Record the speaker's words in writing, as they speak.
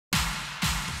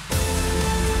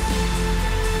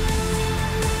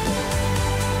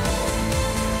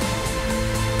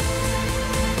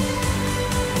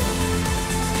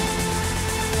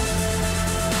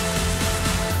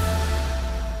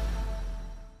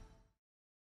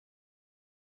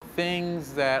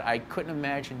things that I couldn't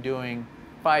imagine doing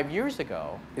 5 years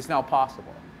ago is now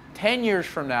possible. 10 years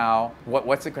from now,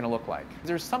 what's it going to look like?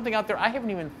 There's something out there I haven't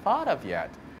even thought of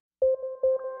yet.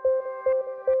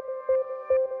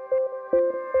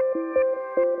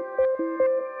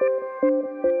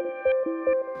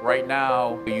 Right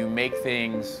now, you make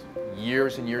things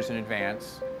years and years in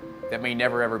advance that may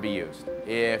never ever be used.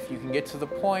 If you can get to the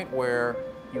point where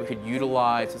you could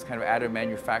utilize this kind of additive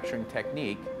manufacturing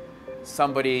technique,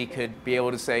 somebody could be able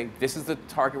to say, this is the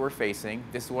target we're facing,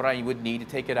 this is what I would need to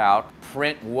take it out,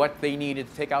 print what they needed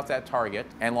to take out that target,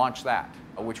 and launch that,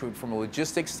 which would, from a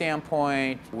logistics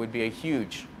standpoint, would be a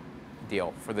huge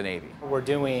deal for the Navy. We're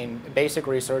doing basic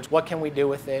research. What can we do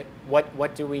with it?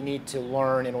 What do we need to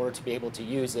learn in order to be able to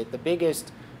use it? The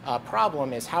biggest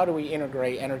problem is how do we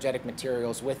integrate energetic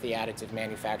materials with the additive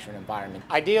manufacturing environment?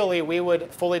 Ideally, we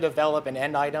would fully develop an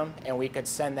end item and we could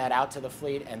send that out to the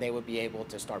fleet and they would be able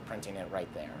to start printing it right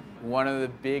there. One of the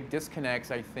big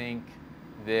disconnects, I think,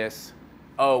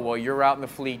 oh, well, you're out in the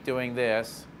fleet doing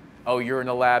this, oh, you're in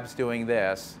the labs doing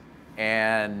this,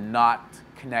 and not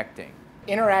connecting.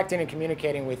 Interacting and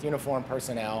communicating with uniformed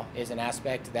personnel is an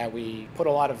aspect that we put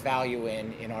a lot of value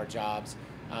in our jobs.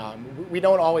 We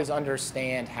don't always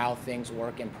understand how things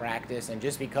work in practice, and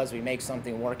just because we make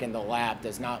something work in the lab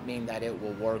does not mean that it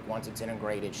will work once it's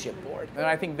integrated shipboard. And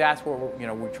I think that's what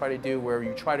we try to do, where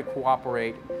you try to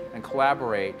cooperate and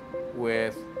collaborate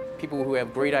with people who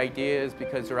have great ideas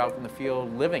because they're out in the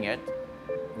field living it,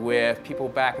 with people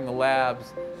back in the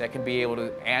labs that can be able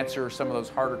to answer some of those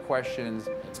harder questions.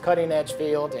 It's cutting edge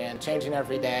field and changing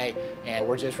every day, and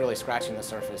we're just really scratching the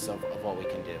surface of what we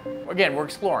can do. Again, we're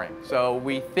exploring. So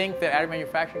we think that additive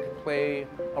manufacturing can play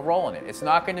a role in it. It's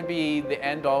not going to be the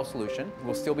end-all solution.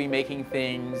 We'll still be making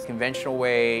things conventional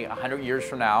way 100 years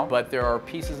from now, but there are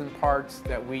pieces and parts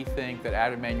that we think that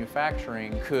additive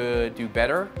manufacturing could do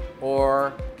better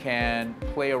or can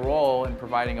play a role in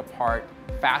providing a part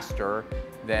faster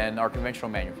than our conventional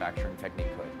manufacturing technique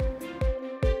could.